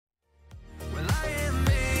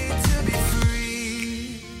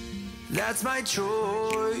that's my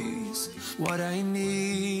choice. What I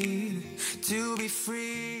need to be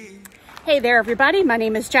free. Hey there everybody, my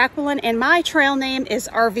name is Jacqueline and my trail name is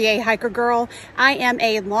RVA Hiker Girl. I am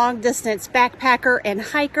a long distance backpacker and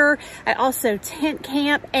hiker. I also tent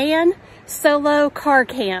camp and solo car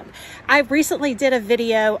camp. I recently did a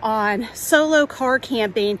video on solo car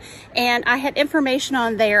camping and I had information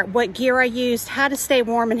on there, what gear I used, how to stay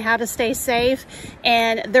warm and how to stay safe,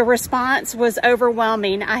 and the response was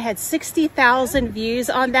overwhelming. I had 60,000 views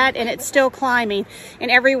on that and it's still climbing, and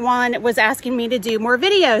everyone was asking me to do more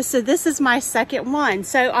videos, so this is my second one.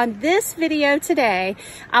 So on this video today,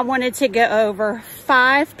 I wanted to go over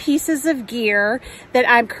 5 pieces of gear that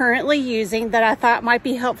I'm currently using that I thought might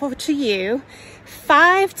be helpful to you,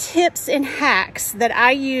 5 tips and hacks that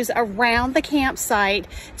I use around the campsite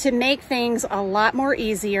to make things a lot more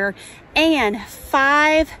easier, and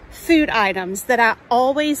 5 food items that I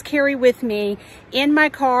always carry with me in my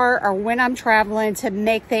car or when I'm traveling to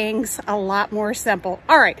make things a lot more simple.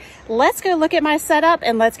 All right, let's go look at my setup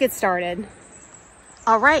and let's get started.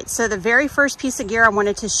 All right, so the very first piece of gear I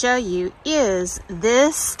wanted to show you is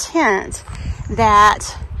this tent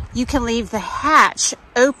that you can leave the hatch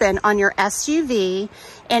open on your SUV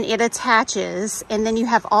and it attaches, and then you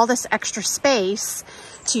have all this extra space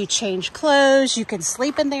to change clothes. You can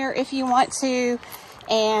sleep in there if you want to,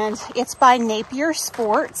 and it's by Napier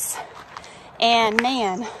Sports. And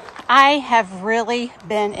man, I have really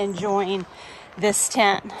been enjoying this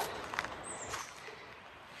tent.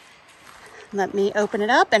 Let me open it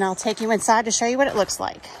up and I'll take you inside to show you what it looks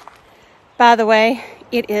like. By the way,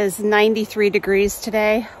 it is 93 degrees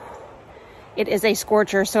today. It is a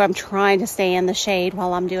scorcher, so I'm trying to stay in the shade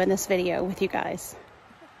while I'm doing this video with you guys.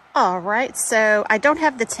 All right, so I don't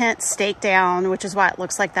have the tent staked down, which is why it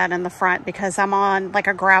looks like that in the front, because I'm on like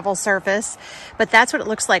a gravel surface, but that's what it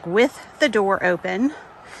looks like with the door open.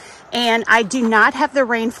 And I do not have the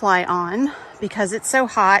rain fly on because it's so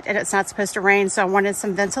hot and it's not supposed to rain, so I wanted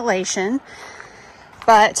some ventilation.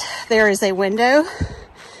 But there is a window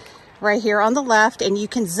right here on the left, and you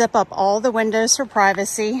can zip up all the windows for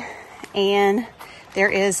privacy. And there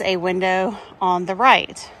is a window on the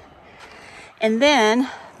right. And then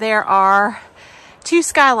there are 2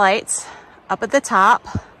 skylights up at the top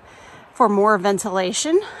for more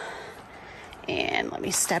ventilation. And let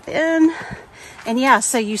me step in. And yeah,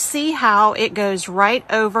 so you see how it goes right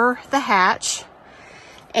over the hatch.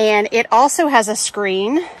 And it also has a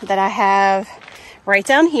screen that I have right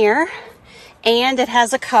down here. And it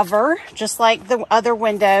has a cover, just like the other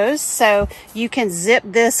windows, so you can zip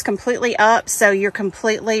this completely up so you're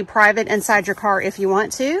completely private inside your car if you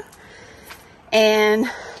want to. And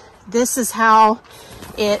this is how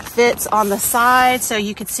it fits on the side, so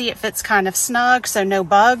you can see it fits kind of snug, so no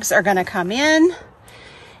bugs are going to come in.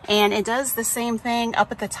 And it does the same thing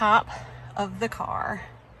up at the top of the car.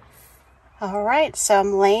 All right, so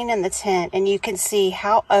I'm laying in the tent and you can see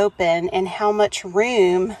how open and how much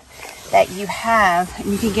room that you have,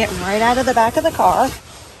 and you can get right out of the back of the car,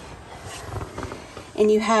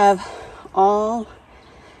 and you have all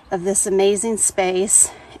of this amazing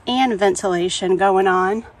space and ventilation going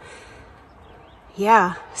on.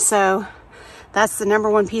 Yeah, so that's the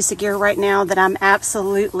 #1 piece of gear right now that I'm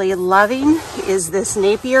absolutely loving, is this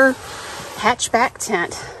Napier hatchback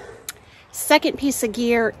tent. Second piece of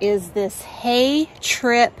gear is this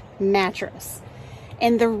Trip Mattress.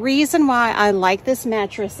 And the reason why I like this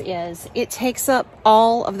mattress is it takes up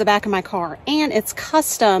all of the back of my car, and it's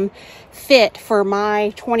custom fit for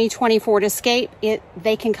my 2020 Ford Escape.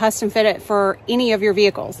 They can custom fit it for any of your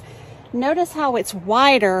vehicles. Notice how it's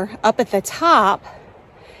wider up at the top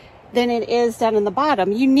than it is down in the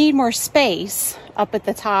bottom. You need more space up at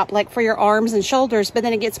the top, like for your arms and shoulders, but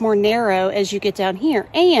then it gets more narrow as you get down here.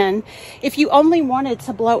 And if you only wanted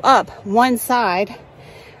to blow up one side,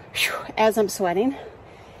 as I'm sweating,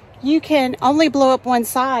 you can only blow up one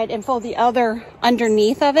side and fold the other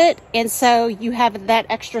underneath of it, and so you have that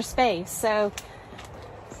extra space. So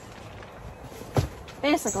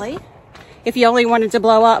basically, if you only wanted to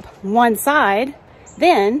blow up one side,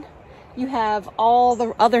 then you have all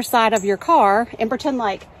the other side of your car, and pretend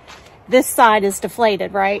like this side is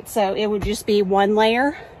deflated, right? So it would just be one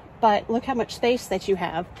layer, but look how much space that you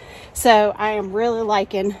have. So I am really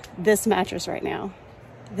liking this mattress right now.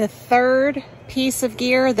 The third piece of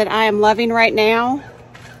gear that I am loving right now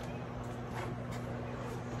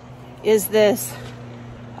is this,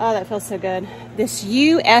 oh, that feels so good, this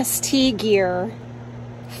UST Gear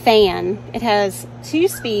fan. It has 2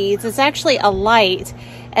 speeds. It's actually a light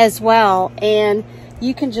as well, and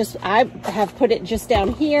You can just, I have put it just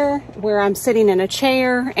down here where I'm sitting in a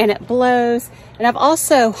chair and it blows. And I've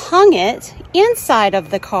also hung it inside of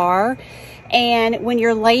the car. And when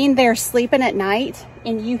you're laying there sleeping at night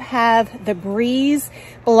and you have the breeze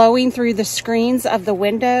blowing through the screens of the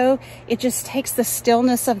window, it just takes the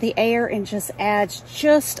stillness of the air and just adds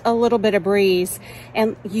just a little bit of breeze.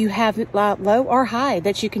 And you have low or high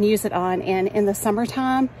that you can use it on. And in the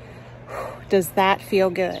summertime, does that feel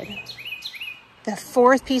good? The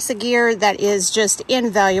fourth piece of gear that is just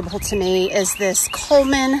invaluable to me is this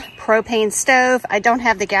Coleman propane stove. I don't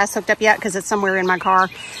have the gas hooked up yet because it's somewhere in my car,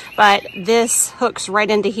 but this hooks right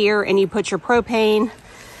into here and you put your propane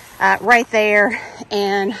right there.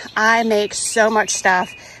 And I make so much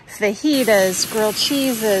stuff, fajitas, grilled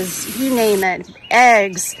cheeses, you name it,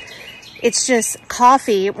 eggs. It's just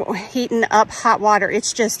coffee, heating up hot water.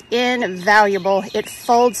 It's just invaluable. It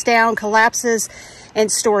folds down, collapses, and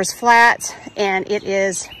stores flat, and it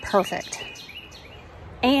is perfect.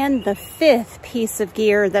 And the fifth piece of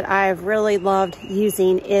gear that I've really loved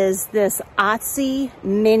using is this Otzi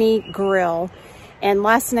mini grill. And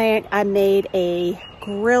last night I made a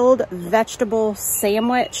grilled vegetable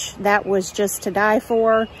sandwich that was just to die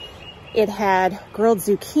for. It had grilled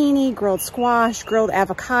zucchini, grilled squash, grilled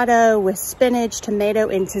avocado with spinach, tomato,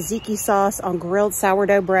 and tzatziki sauce on grilled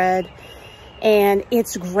sourdough bread. And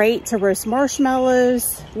it's great to roast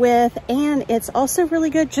marshmallows with, and it's also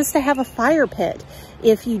really good just to have a fire pit.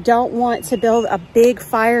 If you don't want to build a big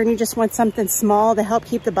fire and you just want something small to help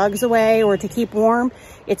keep the bugs away or to keep warm,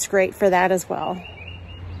 it's great for that as well.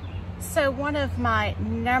 So one of my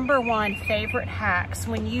 #1 favorite hacks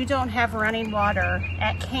when you don't have running water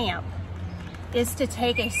at camp is to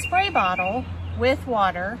take a spray bottle with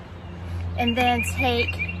water and then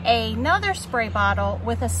take another spray bottle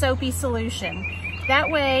with a soapy solution. That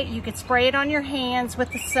way you could spray it on your hands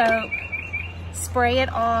with the soap, spray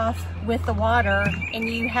it off with the water, and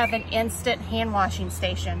you have an instant hand washing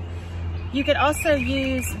station. You could also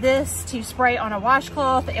use this to spray on a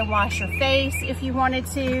washcloth and wash your face if you wanted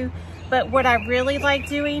to. But what I really like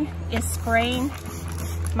doing is spraying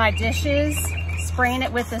my dishes, spraying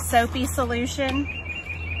it with the soapy solution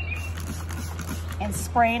and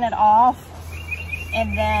spraying it off,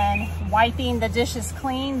 and then wiping the dishes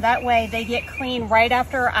clean. That way they get clean right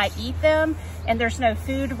after I eat them and there's no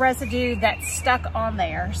food residue that's stuck on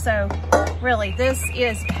there. So really, this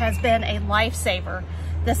has been a lifesaver.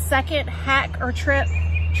 The second hack or tip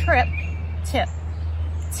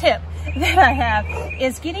that I have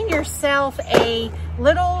is getting yourself a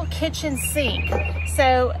little kitchen sink.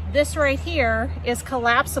 So this right here is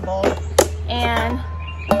collapsible, and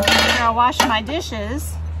when I wash my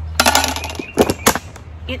dishes,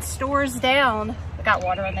 it stores down. I got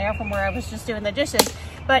water in there from where I was just doing the dishes,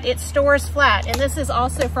 but it stores flat. And this is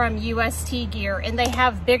also from UST Gear, and they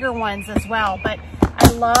have bigger ones as well. But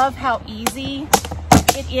I love how easy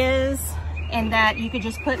it is, and that you could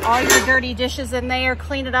just put all your dirty dishes in there,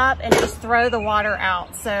 clean it up, and just throw the water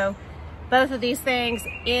out. So both of these things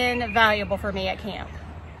invaluable for me at camp.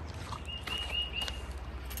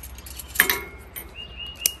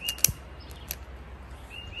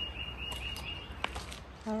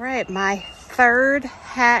 All right, my third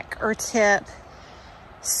hack or tip,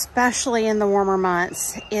 especially in the warmer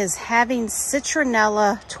months, is having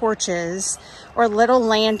citronella torches or little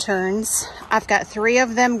lanterns. I've got 3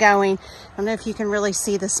 of them going. I don't know if you can really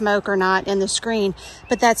see the smoke or not in the screen,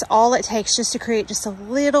 but that's all it takes just to create just a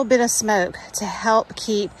little bit of smoke to help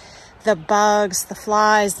keep the bugs, the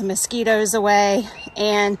flies, the mosquitoes away,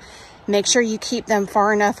 and make sure you keep them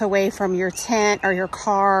far enough away from your tent or your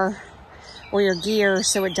car or your gear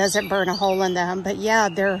so it doesn't burn a hole in them. But yeah,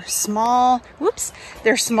 they're small. Whoops.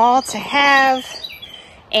 They're small to have,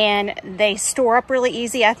 and they store up really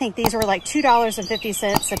easy. I think these were like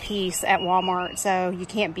 $2.50 a piece at Walmart, so you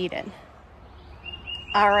can't beat it.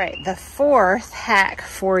 All right, the fourth hack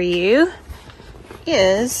for you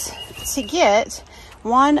is to get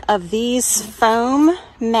one of these foam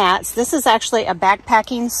mats. This is actually a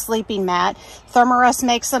backpacking sleeping mat. Thermarest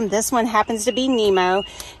makes them. This one happens to be Nemo.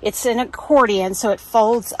 It's an accordion, so it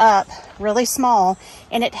folds up really small,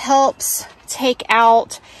 and it helps take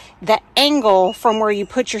out the angle from where you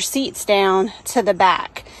put your seats down to the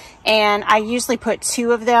back. And I usually put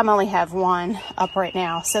 2 of them. I only have 1 up right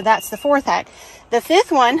now. So that's the fourth hack. The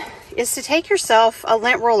fifth one is to take yourself a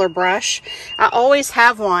lint roller brush. I always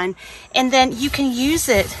have one. And then you can use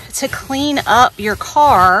it to clean up your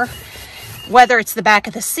car, whether it's the back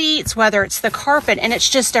of the seats, whether it's the carpet. And it's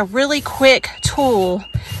just a really quick tool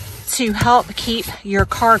to help keep your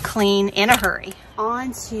car clean in a hurry.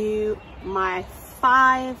 On to my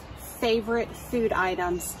 5 favorite food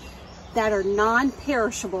items that are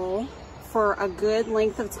non-perishable for a good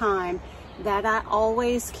length of time that I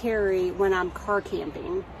always carry when I'm car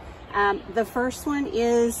camping. The first one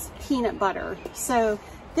is peanut butter. So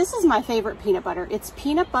this is my favorite peanut butter. It's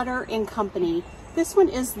Peanut Butter and Company. This one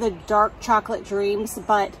is the Dark Chocolate Dreams,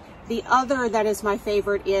 but the other that is my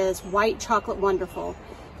favorite is White Chocolate Wonderful.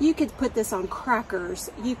 You could put this on crackers.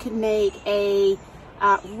 You could make a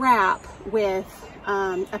wrap with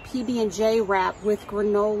a PB&J wrap with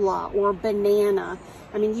granola or banana.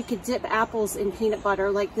 I mean, you could dip apples in peanut butter.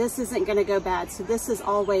 Like, this isn't going to go bad. So this is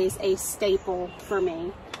always a staple for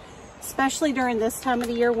me, especially during this time of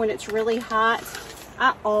the year when it's really hot.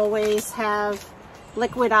 I always have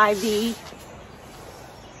liquid IV,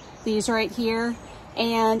 these right here.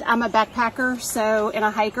 And I'm a backpacker, so, and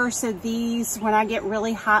a hiker, so these, when I get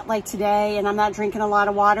really hot like today and I'm not drinking a lot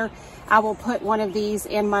of water, I will put one of these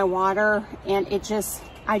in my water, and it just,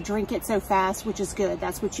 I drink it so fast, which is good.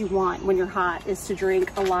 That's what you want when you're hot, is to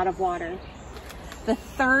drink a lot of water. The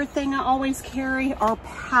third thing I always carry are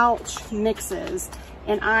pouch mixes,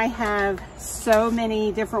 and I have so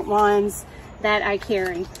many different ones that I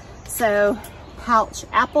carry. So, pouch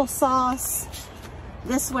applesauce.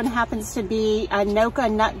 This one happens to be a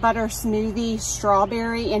Noka nut butter smoothie,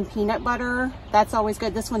 strawberry and peanut butter. That's always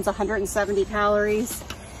good. This one's 170 calories.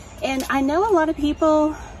 And I know a lot of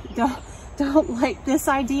people don't like this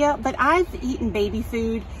idea, but I've eaten baby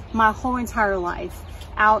food my whole entire life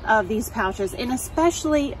out of these pouches, and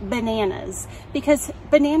especially bananas, because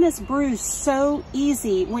bananas bruise so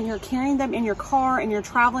easy when you're carrying them in your car and you're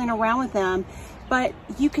traveling around with them. But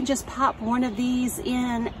you can just pop one of these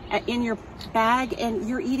in your bag and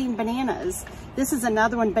you're eating bananas. This is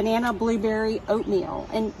another one, banana blueberry oatmeal,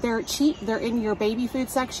 and they're cheap. They're in your baby food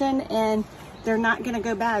section and they're not gonna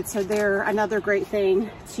go bad. So they're another great thing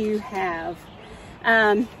to have.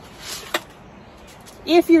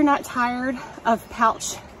 If you're not tired of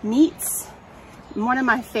pouch meats, one of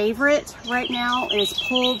my favorite right now is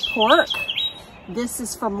pulled pork. This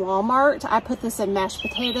is from Walmart. I put this in mashed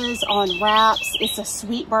potatoes, on wraps. It's a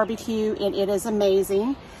sweet barbecue and it is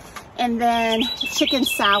amazing. And then chicken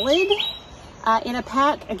salad in a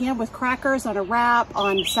pack, again with crackers, on a wrap,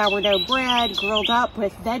 on sourdough bread, grilled up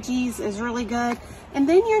with veggies is really good. And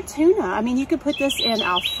then your tuna. I mean, you could put this in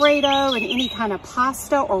Alfredo and any kind of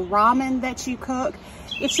pasta or ramen that you cook.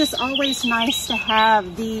 It's just always nice to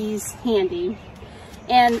have these handy.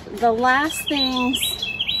 And the last things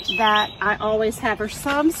that I always have are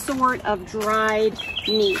some sort of dried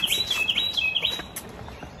meat.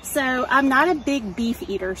 So I'm not a big beef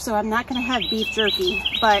eater, so I'm not going to have beef jerky,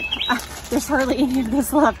 but there's hardly any of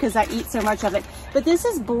this left because I eat so much of it. But this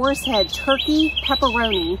is Boar's Head turkey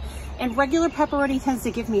pepperoni, and regular pepperoni tends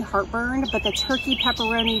to give me heartburn, but the turkey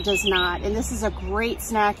pepperoni does not. And this is a great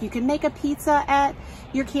snack. You can make a pizza at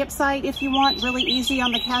your campsite if you want, really easy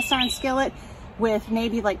on the cast iron skillet, with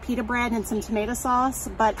maybe like pita bread and some tomato sauce,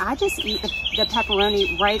 but I just eat the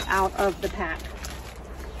pepperoni right out of the pack.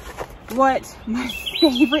 What my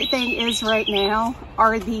favorite thing is right now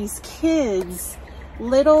are these kids'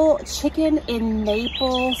 little chicken and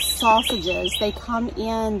maple sausages. They come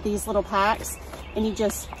in these little packs and you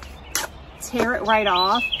just tear it right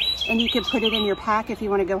off, and you can put it in your pack if you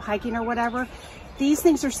want to go hiking or whatever. These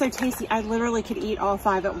things are so tasty. I literally could eat all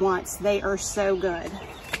 5 at once. They are so good.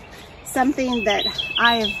 Something that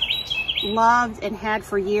I've loved and had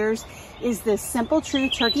for years is this Simple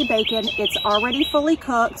Truth turkey bacon. It's already fully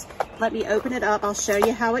cooked. Let me open it up. I'll show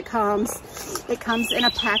you how it comes. It comes in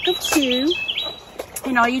a pack of 2,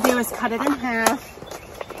 and all you do is cut it in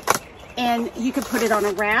half, and you can put it on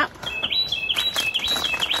a wrap.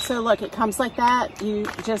 So look, it comes like that. You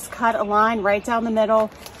just cut a line right down the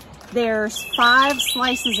middle. There's 5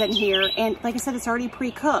 slices in here, and like I said, it's already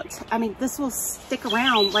pre-cooked. I mean, this will stick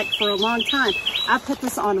around like for a long time. I put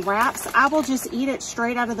this on wraps. I will just eat it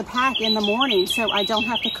straight out of the pack in the morning, so I don't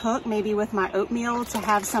have to cook, maybe with my oatmeal, to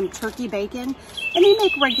have some turkey bacon. And they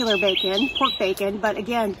make regular bacon, pork bacon, but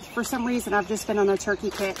again, for some reason, I've just been on a turkey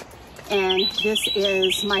kick, and this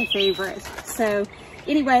is my favorite. So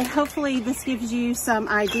anyway, hopefully this gives you some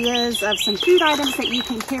ideas of some food items that you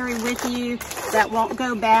can carry with you that won't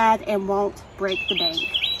go bad and won't break the bank.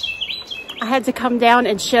 I had to come down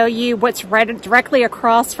and show you what's right directly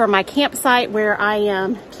across from my campsite where I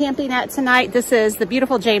am camping at tonight. This is the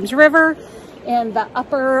beautiful James River in the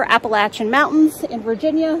upper Appalachian Mountains in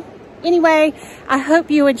Virginia. Anyway, I hope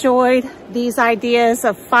you enjoyed these ideas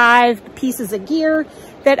of 5 pieces of gear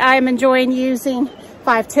that I'm enjoying using,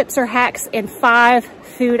 5 tips or hacks, and 5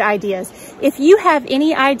 food ideas. If you have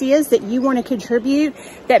any ideas that you want to contribute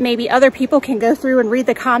that maybe other people can go through and read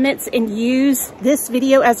the comments and use this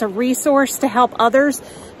video as a resource to help others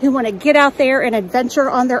who want to get out there and adventure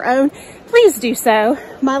on their own, please do so.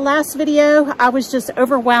 My last video, I was just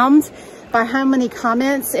overwhelmed by how many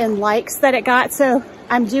comments and likes that it got. So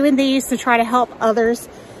I'm doing these to try to help others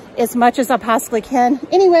as much as I possibly can.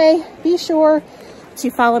 Anyway, be sure to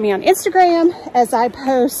follow me on Instagram as I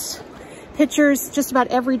post pictures just about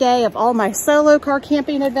every day of all my solo car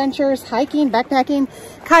camping adventures, hiking, backpacking,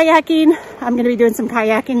 kayaking. I'm going to be doing some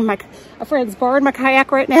kayaking. A friend's borrowed my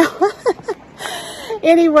kayak right now.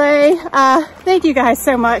 Anyway, thank you guys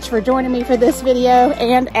so much for joining me for this video.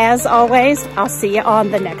 And as always, I'll see you on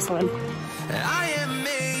the next one.